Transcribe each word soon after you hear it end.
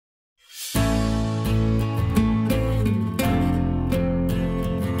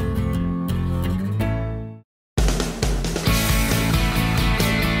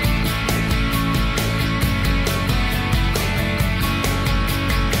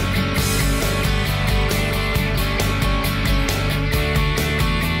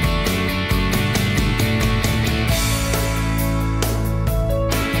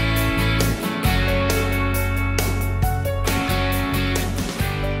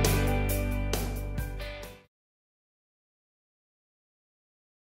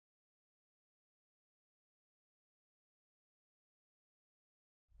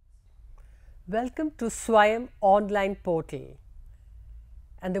Welcome to Swayam online portal,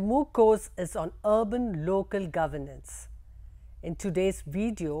 and the MOOC course is on urban local governance. In today's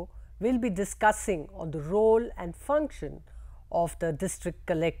video, we'll be discussing on the role and function of the district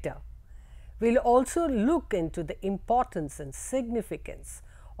collector. We'll also look into the importance and significance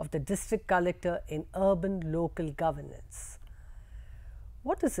of the district collector in urban local governance.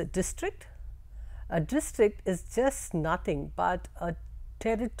 What is a district? A district is just nothing but a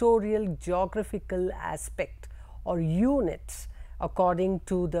territorial geographical aspect or unit according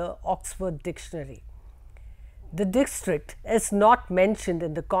to the Oxford Dictionary. The district is not mentioned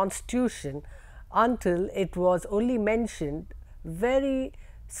in the Constitution until it was only mentioned very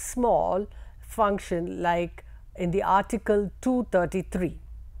small function like in the Article 233,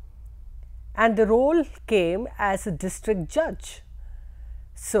 and the role came as a district judge.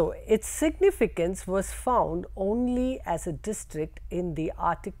 So, its significance was found only as a district in the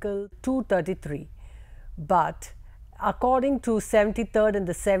Article 233, but according to 73rd and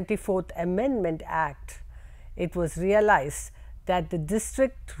the 74th Amendment Act, it was realized that the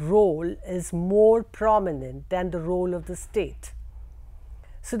district role is more prominent than the role of the state.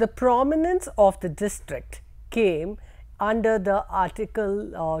 So, the prominence of the district came under the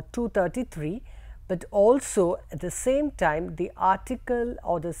Article 233, but also at the same time the article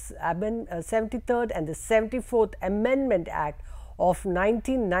or the 73rd and the 74th Amendment Act of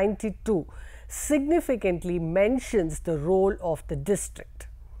 1992 significantly mentions the role of the district.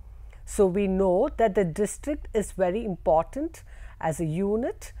 So, we know that the district is very important as a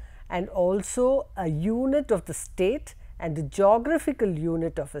unit and also a unit of the state and a geographical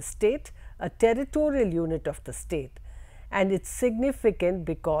unit of a state, a territorial unit of the state, and it's significant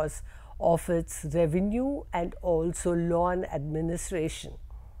because of its revenue and also law and administration.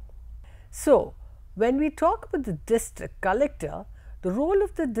 So, when we talk about the district collector, the role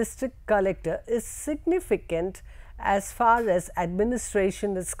of the district collector is significant as far as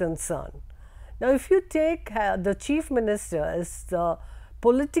administration is concerned. Now, if you take the chief minister as the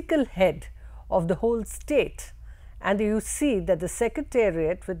political head of the whole state, and you see that the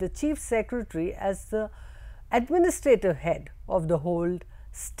secretariat with the chief secretary as the administrative head of the whole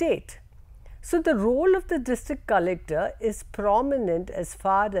state. So, the role of the district collector is prominent as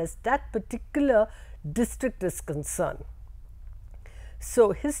far as that particular district is concerned.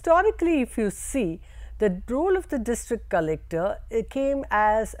 So, historically, if you see, the role of the district collector came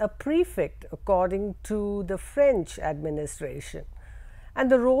as a prefect according to the French administration,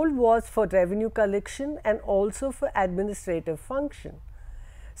 and the role was for revenue collection and also for administrative function.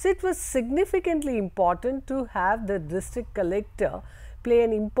 So, it was significantly important to have the district collector play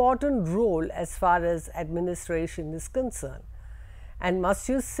an important role as far as administration is concerned. And must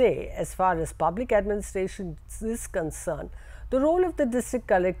you say, as far as public administration is concerned, the role of the district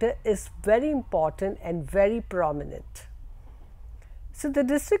collector is very important and very prominent. So, the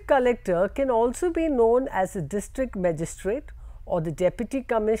district collector can also be known as a district magistrate or the deputy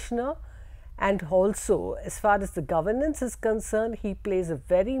commissioner, and also as far as the governance is concerned, he plays a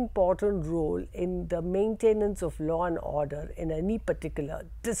very important role in the maintenance of law and order in any particular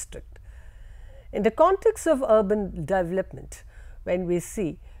district. In the context of urban development, when we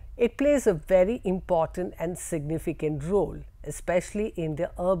see, it plays a very important and significant role, especially in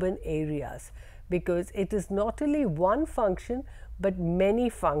the urban areas, because it is not only one function but many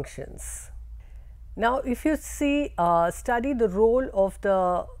functions. Now, if you see, study the role of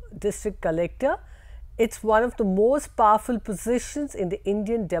the district collector, it's one of the most powerful positions in the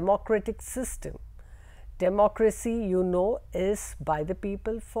Indian democratic system. Democracy, you know, is by the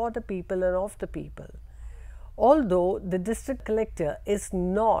people, for the people and of the people. Although the district collector is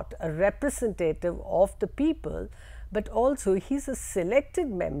not a representative of the people, but also he is a selected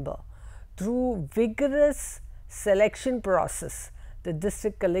member through vigorous selection process. The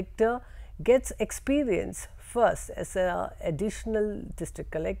district collector gets experience first as an additional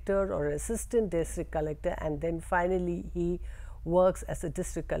district collector or assistant district collector, and then finally he works as a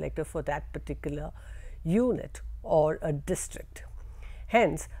district collector for that particular unit or a district.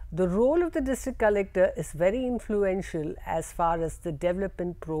 Hence, the role of the district collector is very influential as far as the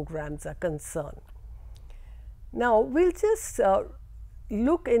development programs are concerned. Now, we will just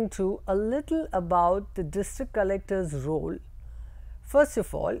look into a little about the district collector's role. First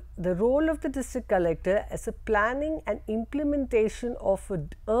of all, the role of the district collector as a planning and implementation of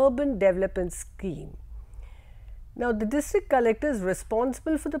an urban development scheme. Now, the district collector is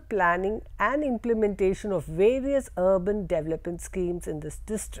responsible for the planning and implementation of various urban development schemes in this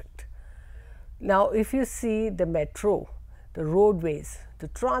district. Now, if you see the metro, the roadways, the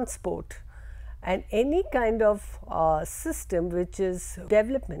transport, And any kind of system which is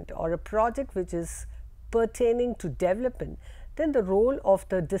development or a project which is pertaining to development, then the role of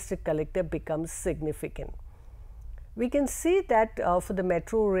the district collector becomes significant. We can see that for the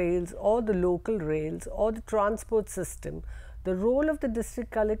metro rails or the local rails or the transport system, the role of the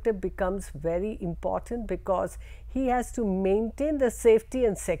district collector becomes very important because he has to maintain the safety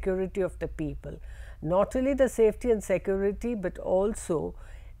and security of the people. Not only the safety and security, but also,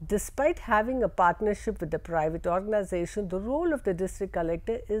 despite having a partnership with the private organization, the role of the district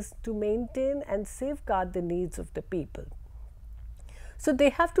collector is to maintain and safeguard the needs of the people. So, they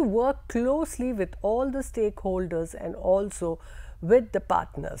have to work closely with all the stakeholders and also with the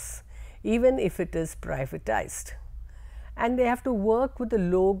partners, even if it is privatized. And they have to work with the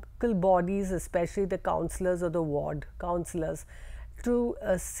local bodies, especially the councillors or the ward councillors, to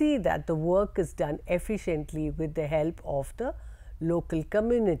see that the work is done efficiently with the help of the local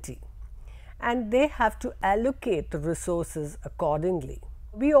community. And they have to allocate the resources accordingly.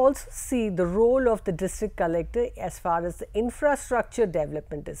 We also see the role of the district collector as far as the infrastructure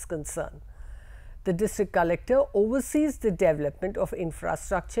development is concerned. The district collector oversees the development of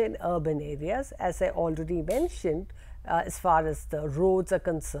infrastructure in urban areas, as I already mentioned, as far as the roads are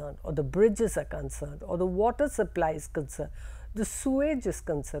concerned, or the bridges are concerned, or the water supply is concerned, the sewage is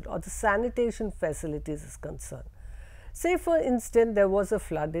concerned, or the sanitation facilities is concerned. Say for instance, there was a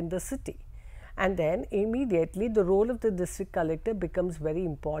flood in the city, and then immediately the role of the district collector becomes very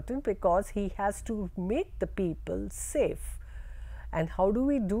important because he has to make the people safe. And how do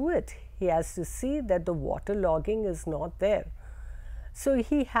we do it? He has to see that the water logging is not there. So,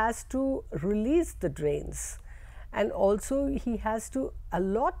 he has to release the drains, and also he has to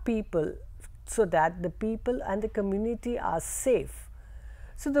allot people so that the people and the community are safe.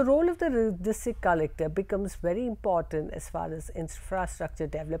 So, the role of the district collector becomes very important as far as infrastructure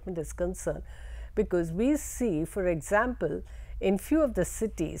development is concerned, because we see, for example, in few of the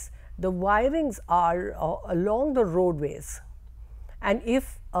cities, the wirings are along the roadways, and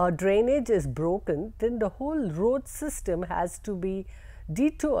if drainage is broken, then the whole road system has to be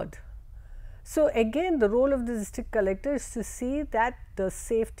detoured. So, again the role of the district collector is to see that the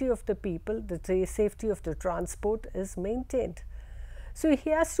safety of the people, the safety of the transport is maintained. So,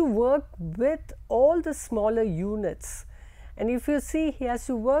 he has to work with all the smaller units, and if you see, he has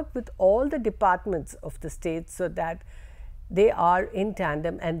to work with all the departments of the state so that they are in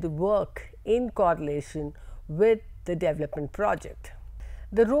tandem and they work in correlation with the development project.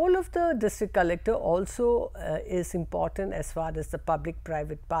 The role of the district collector also is important as far as the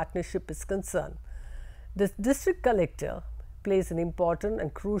public-private partnership is concerned. The district collector plays an important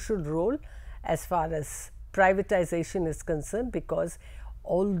and crucial role as far as privatization is concerned, because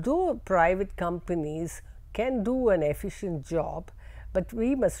although private companies can do an efficient job, but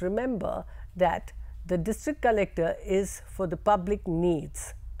we must remember that the district collector is for the public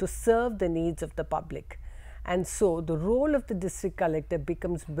needs, to serve the needs of the public. And so, the role of the district collector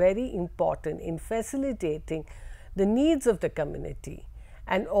becomes very important in facilitating the needs of the community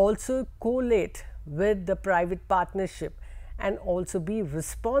and also collate with the private partnership and also be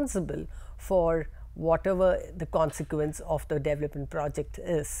responsible for whatever the consequence of the development project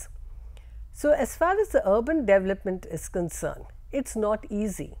is. So, as far as the urban development is concerned, it is not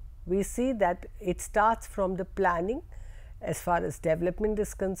easy. We see that it starts from the planning as far as development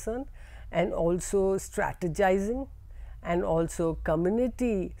is concerned, and also strategizing, and also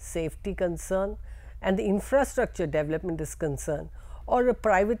community safety concern, and the infrastructure development is concerned, or a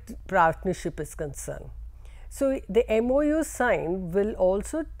private partnership is concerned. So, the MOU signed will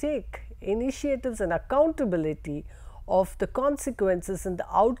also take initiatives and accountability of the consequences and the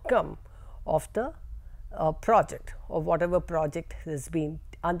outcome of the project or whatever project has been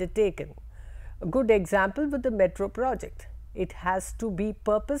undertaken. A good example with the metro project, it has to be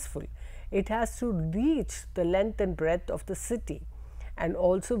purposeful, it has to reach the length and breadth of the city, and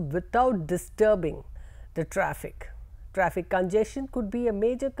also without disturbing the traffic. Traffic congestion could be a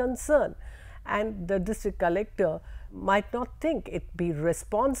major concern, and the district collector might not think it be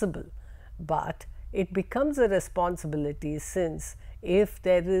responsible, but it becomes a responsibility, since if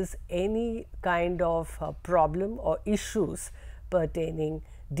there is any kind of problem or issues pertaining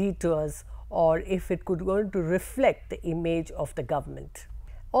detours, or if it could going to reflect the image of the government.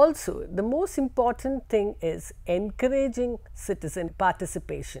 Also, the most important thing is encouraging citizen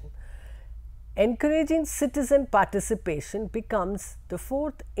participation. Encouraging citizen participation becomes the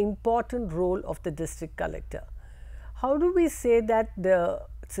fourth important role of the district collector. How do we say that the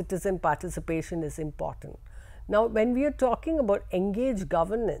citizen participation is important? Now, when we are talking about engaged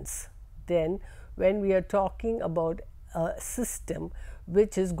governance, then when we are talking about a system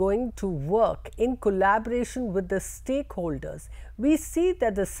which is going to work in collaboration with the stakeholders. We see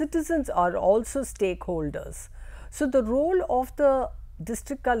that the citizens are also stakeholders. So, the role of the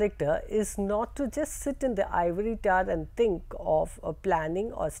district collector is not to just sit in the ivory tower and think of a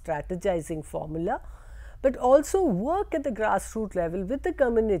planning or strategizing formula, but also work at the grassroots level with the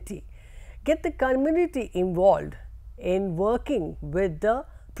community, get the community involved in working with the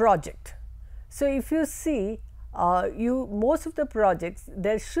project. So, if you see most of the projects,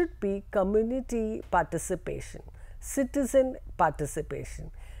 there should be community participation, citizen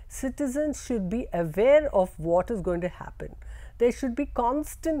participation. Citizens should be aware of what is going to happen. There should be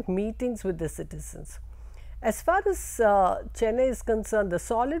constant meetings with the citizens. As far as Chennai is concerned, the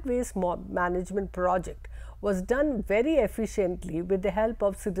solid waste management project was done very efficiently with the help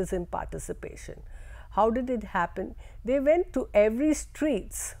of citizen participation. How did it happen? They went to every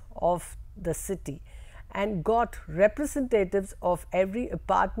streets of the city and got representatives of every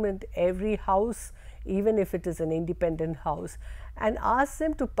apartment, every house, even if it is an independent house, and asked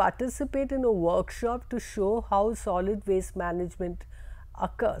them to participate in a workshop to show how solid waste management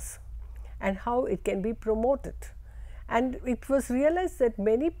occurs and how it can be promoted. And it was realized that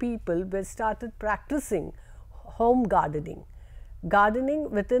many people were started practicing home gardening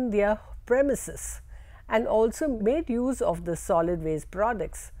within their premises, and also made use of the solid waste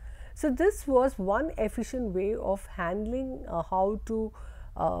products. So, this was one efficient way of handling how to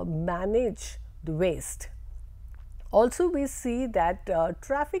manage the waste. Also, we see that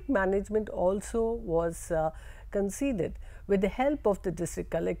traffic management also was considered with the help of the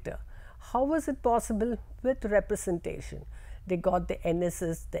district collector. How was it possible? With representation. They got the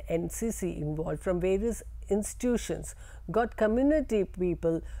NSS, the NCC involved from various institutions, got community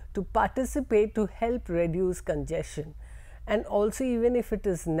people to participate to help reduce congestion. And also, even if it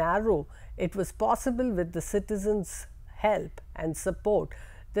is narrow, it was possible with the citizens' help and support.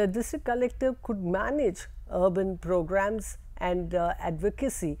 The district collector could manage urban programs and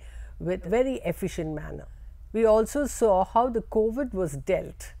advocacy with very efficient manner. We also saw how the COVID was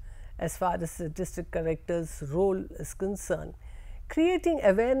dealt as far as the district collector's role is concerned. Creating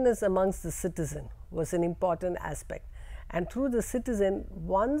awareness amongst the citizen was an important aspect, and through the citizen,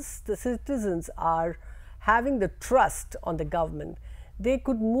 once the citizens are having the trust on the government, they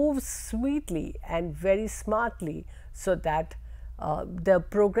could move sweetly and very smartly, so that the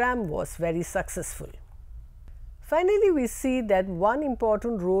program was very successful. Finally, we see that one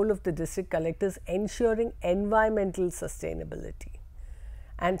important role of the district collector is ensuring environmental sustainability.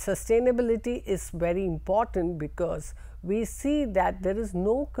 And sustainability is very important because we see that there is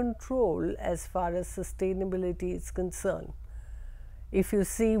no control as far as sustainability is concerned. If you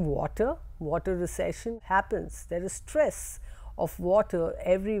see water recession happens, there is stress of water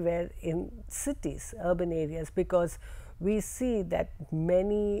everywhere in cities, urban areas, because we see that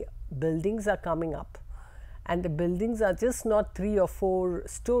many buildings are coming up, and the buildings are just not 3 or 4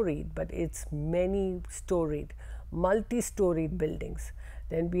 storied, but it's many storied, multi-storied buildings.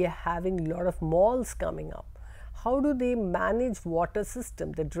 Then we are having a lot of malls coming up. How do they manage water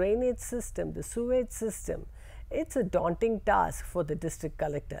system, the drainage system, the sewage system? It's a daunting task for the district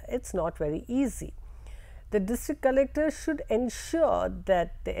collector. It's not very easy. The district collector should ensure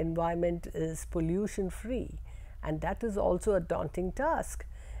that the environment is pollution free, and that is also a daunting task.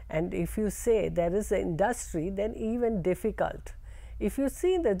 And if you say there is an industry, then even difficult. If you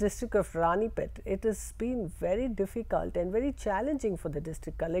see in the district of Ranipet, it has been very difficult and very challenging for the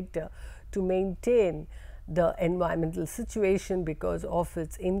district collector to maintain the environmental situation because of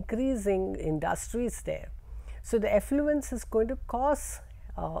its increasing industries there. So, the effluence is going to cause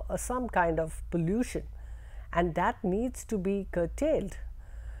some kind of pollution, and that needs to be curtailed.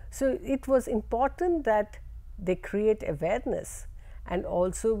 So, it was important that they create awareness and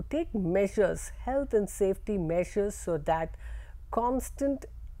also take measures, health and safety measures, so that constant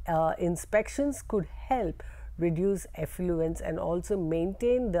inspections could help reduce effluence and also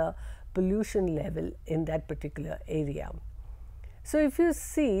maintain the pollution level in that particular area. So, if you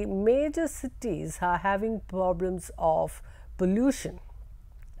see, major cities are having problems of pollution,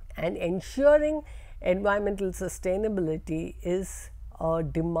 and ensuring environmental sustainability is a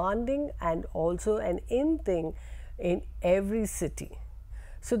demanding and also an in thing in every city.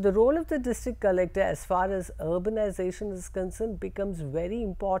 So, the role of the district collector as far as urbanization is concerned becomes very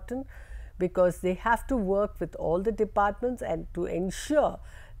important, because they have to work with all the departments and to ensure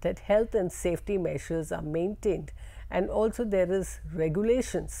that health and safety measures are maintained, and also there is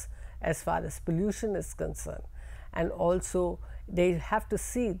regulations as far as pollution is concerned, and also they have to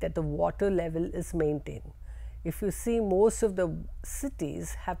see that the water level is maintained. If you see, most of the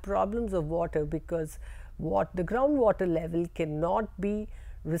cities have problems of water because what the groundwater level cannot be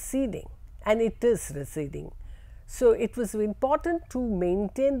receding, and it is receding. So, it was important to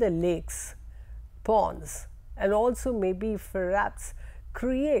maintain the lakes, ponds, and also maybe perhaps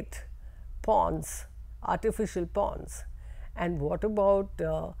create ponds, artificial ponds. And what about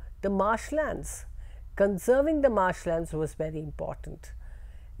the marshlands? Conserving the marshlands was very important.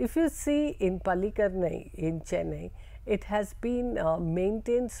 If you see in Pallikaranai in Chennai, it has been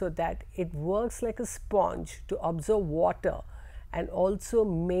maintained so that it works like a sponge to absorb water and also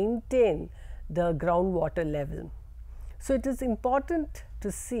maintain the groundwater level. So, it is important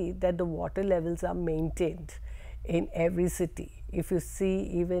to see that the water levels are maintained in every city. If you see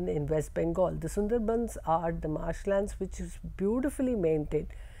even in West Bengal, the Sundarbans are the marshlands which is beautifully maintained.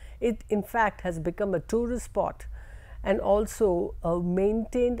 It in fact has become a tourist spot and also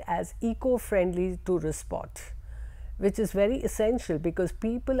maintained as eco-friendly tourist spot, which is very essential because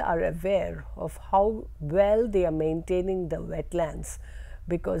people are aware of how well they are maintaining the wetlands,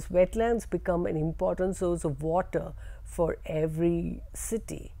 because wetlands become an important source of water for every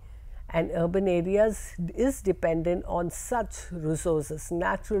city, and urban areas is dependent on such resources,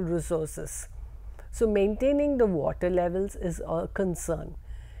 natural resources. So, maintaining the water levels is a concern.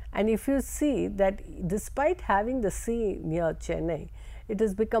 And if you see that despite having the sea near Chennai, it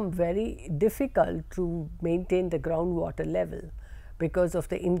has become very difficult to maintain the groundwater level because of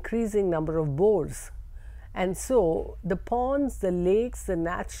the increasing number of bores. And so, the ponds, the lakes, the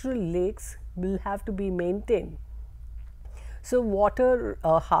natural lakes will have to be maintained. So, water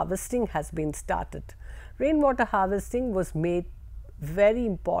harvesting has been started. Rainwater harvesting was made very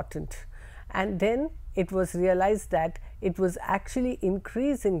important, and then it was realized that it was actually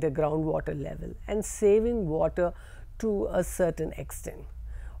increasing the groundwater level and saving water to a certain extent.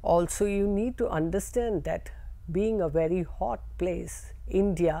 Also, you need to understand that being a very hot place,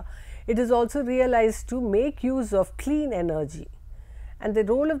 India, it is also realized to make use of clean energy, and the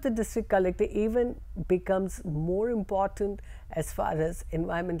role of the district collector even becomes more important as far as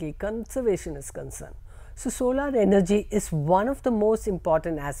environmental conservation is concerned. So, solar energy is one of the most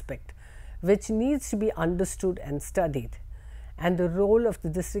important aspects which needs to be understood and studied, and the role of the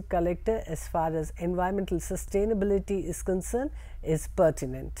district collector as far as environmental sustainability is concerned is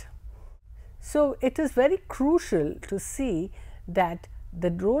pertinent. So, it is very crucial to see that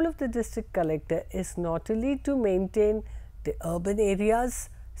the role of the district collector is not only to maintain the urban areas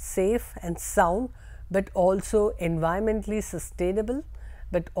safe and sound, but also environmentally sustainable,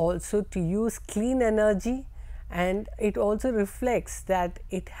 but also to use clean energy, and it also reflects that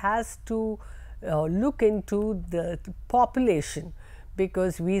it has to look into the population,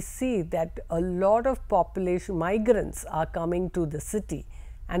 because we see that a lot of population migrants are coming to the city,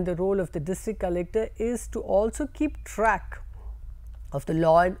 and the role of the district collector is to also keep track of the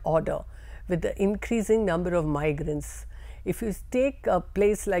law and order with the increasing number of migrants. If you take a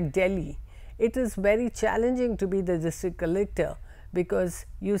place like Delhi, it is very challenging to be the district collector, because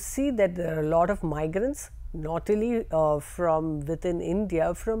you see that there are a lot of migrants, not only from within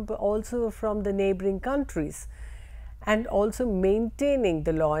India, also from the neighboring countries, and also maintaining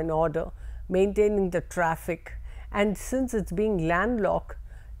the law and order, maintaining the traffic. And since it is being landlocked,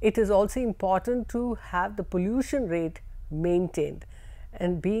 it is also important to have the pollution rate maintained,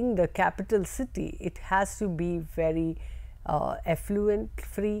 and being the capital city, it has to be very effluent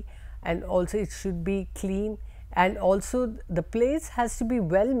free, and also it should be clean, and also the place has to be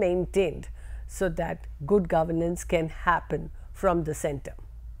well maintained, so that good governance can happen from the center.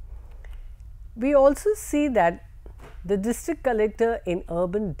 We also see that the district collector in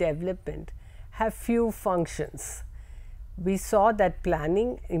urban development have few functions. We saw that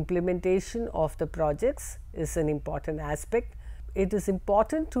planning, implementation of the projects is an important aspect. It is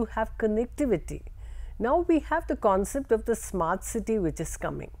important to have connectivity. Now, we have the concept of the smart city which is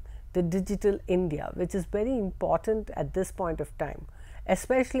coming, the digital India, which is very important at this point of time,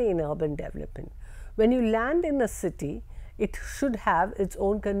 especially in urban development. When you land in a city, it should have its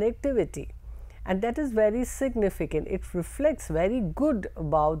own connectivity, and that is very significant. It reflects very good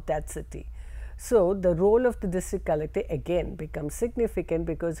about that city. So, the role of the district collector again becomes significant,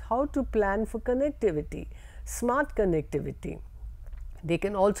 because how to plan for connectivity, smart connectivity. They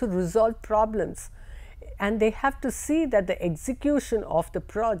can also resolve problems, and they have to see that the execution of the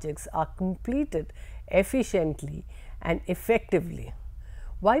projects are completed efficiently and effectively.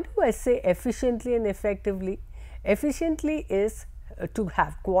 Why do I say efficiently and effectively? Efficiently is to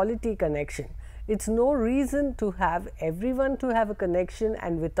have quality connection. It is no reason to have everyone to have a connection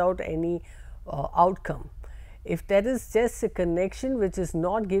and without any outcome. If there is just a connection which is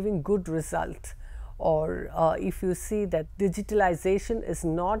not giving good result, or if you see that digitalization is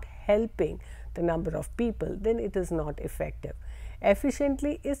not helping the number of people, then it is not effective.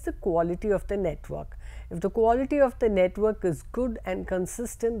 Efficiently is the quality of the network. If the quality of the network is good and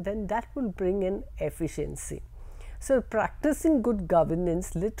consistent, then that will bring in efficiency. So, practicing good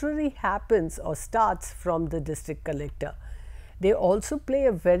governance literally happens or starts from the district collector. They also play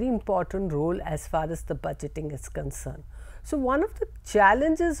a very important role as far as the budgeting is concerned. So, one of the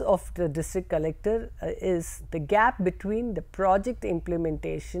challenges of the district collector is the gap between the project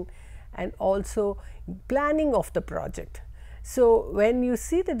implementation and also planning of the project. So, when you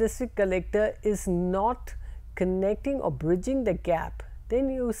see the district collector is not connecting or bridging the gap, then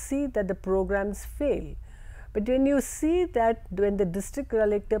you see that the programs fail. But when you see that when the district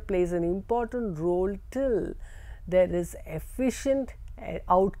collector plays an important role till there is efficient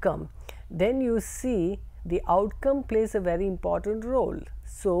outcome, then you see the outcome plays a very important role.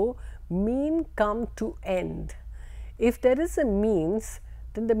 So, mean come to end. If there is a means,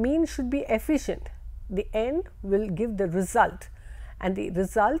 then the mean should be efficient. The end will give the result, and the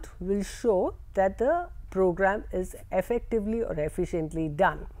result will show that the program is effectively or efficiently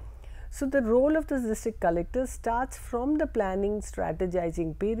done. So, the role of the district collector starts from the planning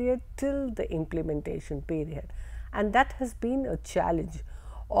strategizing period till the implementation period, and that has been a challenge.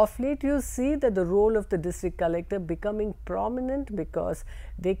 Of late you see that the role of the district collector becoming prominent because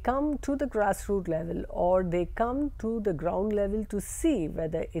they come to the grassroots level or they come to the ground level to see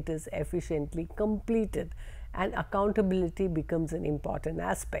whether it is efficiently completed, and accountability becomes an important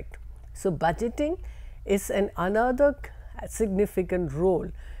aspect. So, budgeting is another significant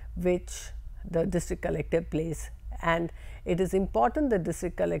role which the district collector plays, and it is important the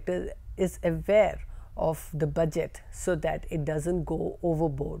district collector is aware of the budget so that it does not go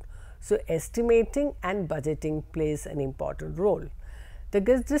overboard. So, estimating and budgeting plays an important role. The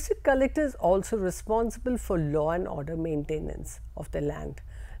district collector is also responsible for law and order maintenance of the land,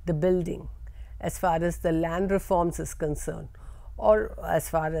 the building, as far as the land reforms is concerned or as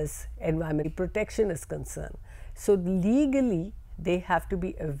far as environmental protection is concerned. So, legally they have to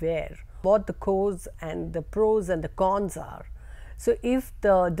be aware what the cons and the pros and the cons are. So, if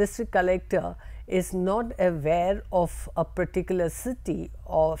the district collector is not aware of a particular city,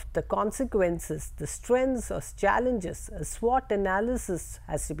 of the consequences, the strengths or challenges, a SWOT analysis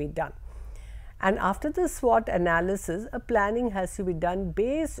has to be done. And after the SWOT analysis, a planning has to be done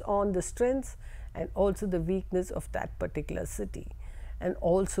based on the strengths and also the weakness of that particular city, and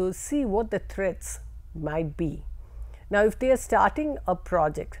also see what the threats might be. Now, if they are starting a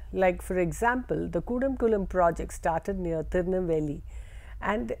project, like for example, the Kudamkulam project started near Tirunelveli,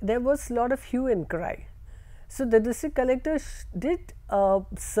 and there was a lot of hue and cry. So, the district collector did a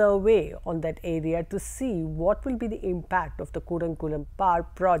survey on that area to see what will be the impact of the Kudamkulam power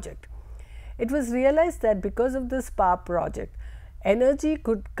project. It was realized that because of this power project, energy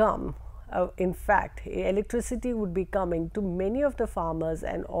could come, in fact, electricity would be coming to many of the farmers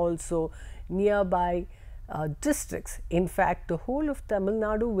and also nearby districts. In fact, the whole of Tamil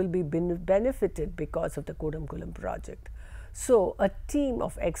Nadu will be benefited because of the Kudamkulam project. So, a team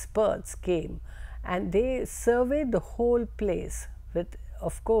of experts came and they surveyed the whole place with,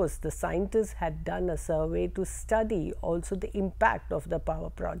 of course, the scientists had done a survey to study also the impact of the power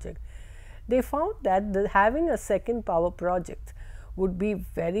project. They found that having a second power project would be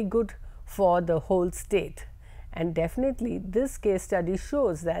very good for the whole state. And definitely this case study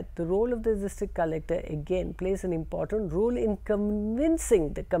shows that the role of the district collector again plays an important role in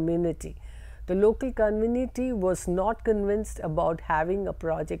convincing the community. The local community was not convinced about having a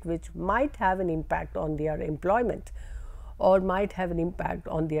project which might have an impact on their employment or might have an impact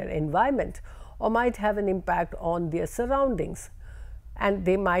on their environment or might have an impact on their surroundings, and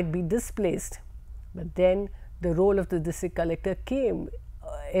they might be displaced. But then the role of the district collector came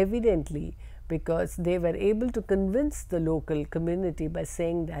evidently because they were able to convince the local community by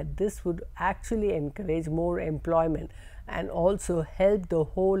saying that this would actually encourage more employment and also help the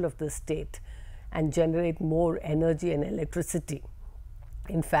whole of the state and generate more energy and electricity.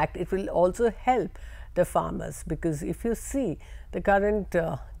 In fact, it will also help the farmers, because if you see the current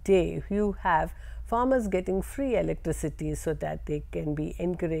day, you have farmers getting free electricity so that they can be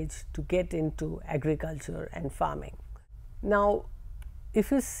encouraged to get into agriculture and farming. Now, if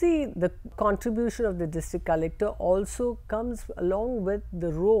you see, the contribution of the district collector also comes along with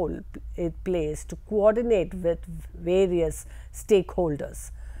the role it plays to coordinate with various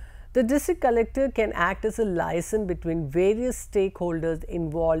stakeholders. The district collector can act as a liaison between various stakeholders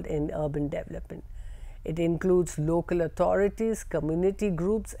involved in urban development. It includes local authorities, community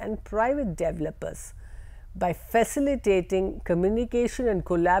groups and private developers. By facilitating communication and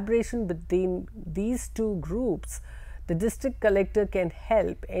collaboration between these two groups, the district collector can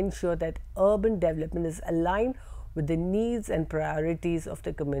help ensure that urban development is aligned with the needs and priorities of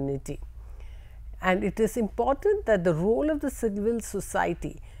the community. And it is important that the role of the civil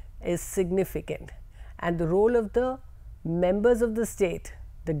society is significant, and the role of the members of the state,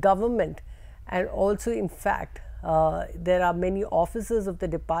 the government, and also in fact there are many officers of the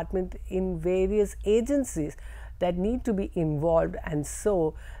department in various agencies that need to be involved, and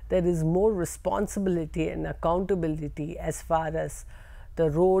so there is more responsibility and accountability as far as the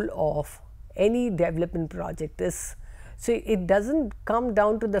role of any development project is. So, it does not come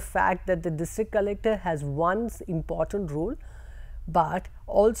down to the fact that the district collector has one important role, but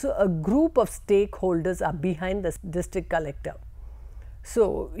also a group of stakeholders are behind the district collector.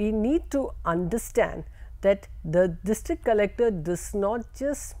 So, we need to understand that the district collector does not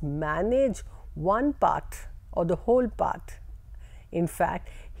just manage one part or the whole part. In fact,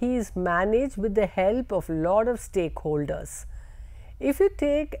 he is managed with the help of a lot of stakeholders. If you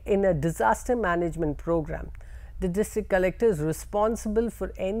take in a disaster management program, the district collector is responsible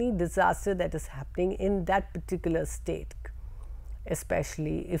for any disaster that is happening in that particular state,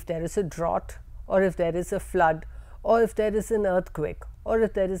 especially if there is a drought, or if there is a flood, or if there is an earthquake, or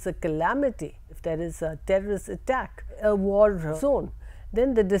if there is a calamity, if there is a terrorist attack, a war zone,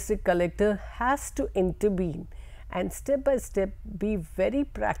 then the district collector has to intervene and step by step be very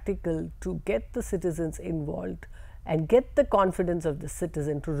practical to get the citizens involved and get the confidence of the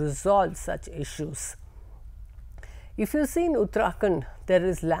citizen to resolve such issues. If you see in Uttarakhand, there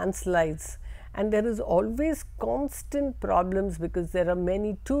is landslides and there is always constant problems because there are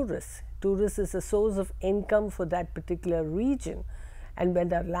many tourists. Tourists is a source of income for that particular region, and when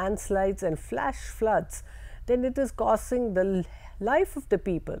there are landslides and flash floods, then it is costing the life of the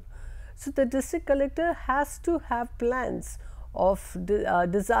people. So, the district collector has to have plans of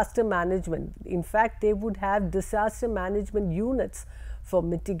disaster management. In fact, they would have disaster management units for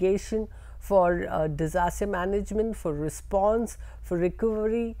mitigation, for disaster management, for response, for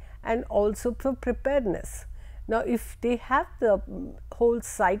recovery, and also for preparedness. Now, if they have the whole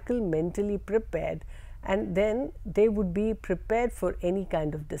cycle mentally prepared, and then they would be prepared for any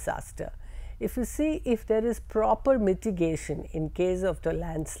kind of disaster. If you see, if there is proper mitigation in case of the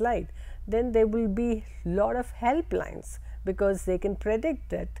landslide, then there will be lot of helplines, because they can predict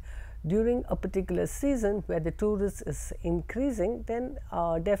that during a particular season where the tourist is increasing, then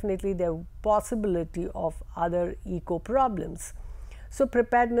definitely there is possibility of other eco problems. So,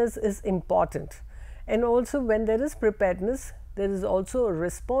 preparedness is important, and also when there is preparedness, there is also a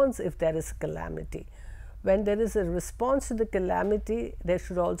response if there is a calamity. When there is a response to the calamity, there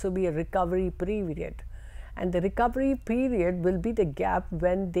should also be a recovery period, and the recovery period will be the gap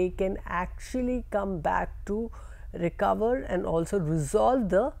when they can actually come back to recover and also resolve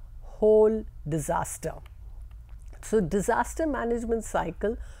the whole disaster. So, disaster management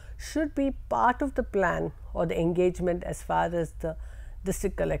cycle should be part of the plan or the engagement as far as the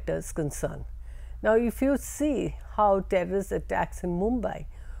district collector is concerned. Now, if you see how terrorist attacks in Mumbai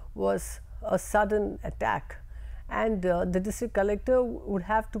was a sudden attack, and the district collector would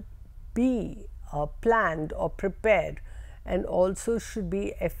have to be planned or prepared, and also should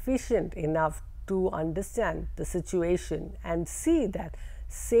be efficient enough to understand the situation and see that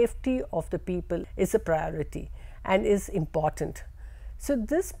safety of the people is a priority and is important. So,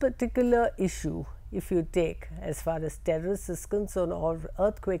 this particular issue, if you take as far as terrorist is concerned or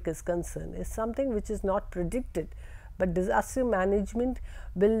earthquake is concerned, is something which is not predicted, but disaster management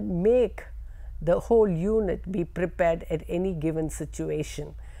will make the whole unit be prepared at any given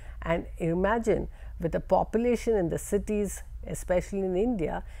situation. And imagine, with the population in the cities, especially in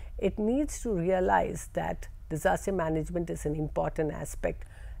India, it needs to realize that disaster management is an important aspect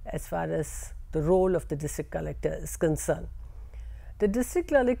as far as the role of the district collector is concerned. The district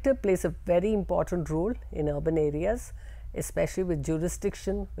collector plays a very important role in urban areas, especially with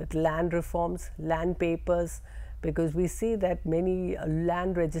jurisdiction, with land reforms, land papers, because we see that many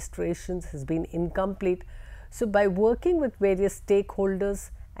land registrations has been incomplete. So, by working with various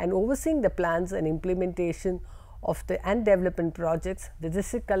stakeholders and overseeing the plans and implementation of the development projects, the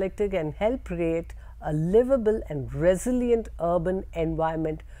district collector can help create a livable and resilient urban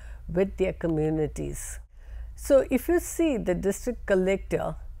environment with their communities. So, if you see the district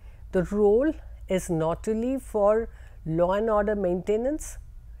collector, the role is not only for law and order maintenance,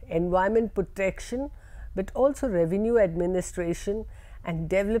 environment protection, but also revenue administration and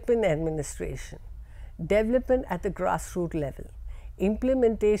development administration. Development at the grassroots level.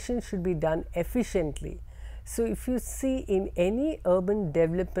 Implementation should be done efficiently. So, if you see in any urban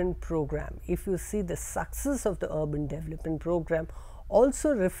development program, if you see the success of the urban development program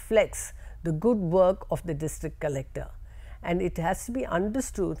also reflects the good work of the district collector. and it has to be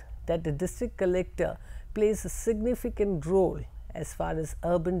understood that the district collector plays a significant role as far as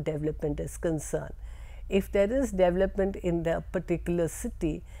urban development is concerned. If there is development in the particular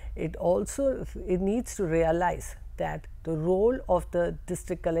city, it needs to realize that the role of the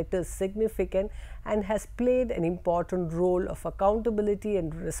district collector is significant and has played an important role of accountability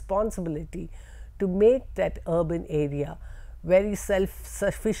and responsibility to make that urban area very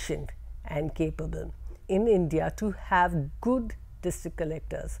self-sufficient and capable. In India, to have good district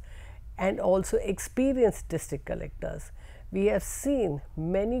collectors and also experienced district collectors, we have seen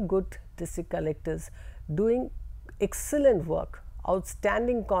many good district collectors doing excellent work,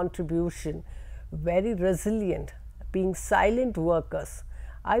 outstanding contribution, very resilient, being silent workers.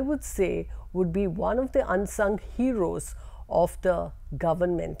 I would say would be one of the unsung heroes of the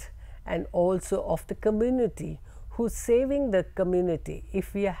government and also of the community, who's saving the community.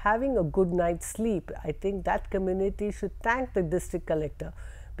 If we are having a good night's sleep, I think that community should thank the district collector,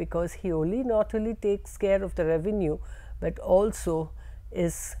 because he not only takes care of the revenue but also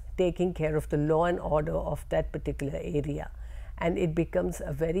is taking care of the law and order of that particular area. And it becomes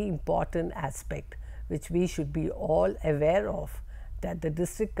a very important aspect which we should be all aware of, that the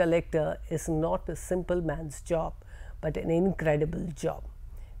district collector is not a simple man's job but an incredible job.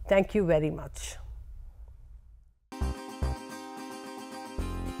 Thank you very much.